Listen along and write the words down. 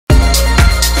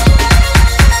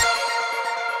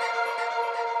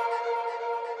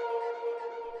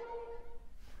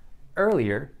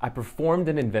earlier, I performed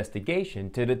an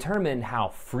investigation to determine how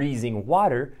freezing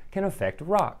water can affect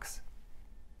rocks.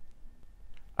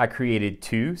 I created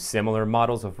two similar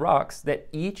models of rocks that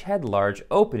each had large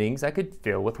openings I could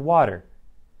fill with water.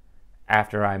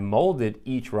 After I molded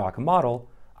each rock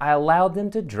model, I allowed them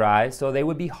to dry so they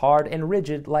would be hard and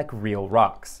rigid like real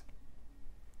rocks.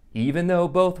 Even though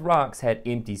both rocks had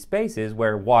empty spaces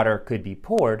where water could be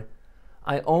poured,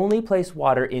 I only placed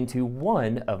water into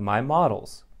one of my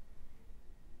models.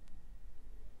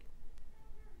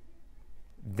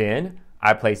 Then,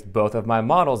 I placed both of my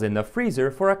models in the freezer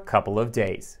for a couple of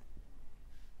days.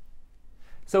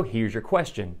 So here's your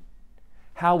question.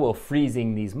 How will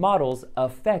freezing these models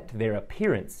affect their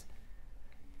appearance?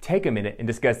 Take a minute and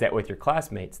discuss that with your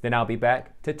classmates, then I'll be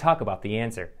back to talk about the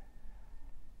answer.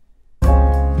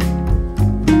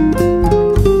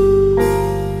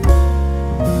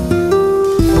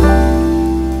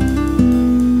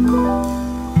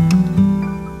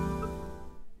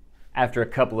 After a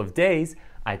couple of days,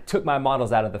 I took my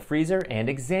models out of the freezer and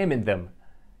examined them.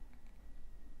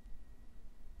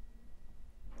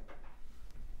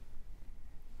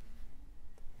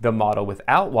 The model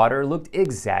without water looked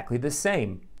exactly the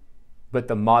same, but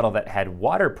the model that had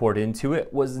water poured into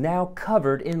it was now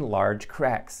covered in large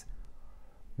cracks.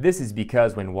 This is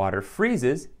because when water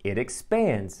freezes, it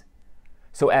expands.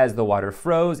 So as the water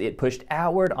froze, it pushed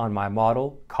outward on my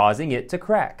model, causing it to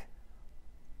crack.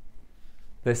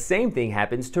 The same thing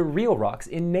happens to real rocks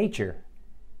in nature.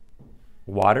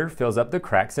 Water fills up the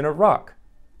cracks in a rock.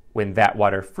 When that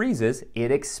water freezes,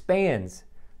 it expands,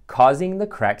 causing the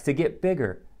cracks to get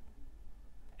bigger.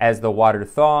 As the water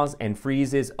thaws and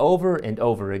freezes over and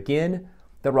over again,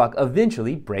 the rock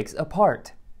eventually breaks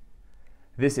apart.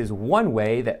 This is one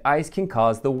way that ice can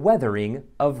cause the weathering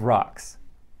of rocks.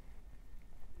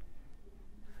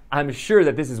 I'm sure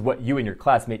that this is what you and your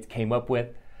classmates came up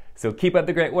with. So keep up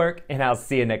the great work, and I'll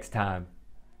see you next time.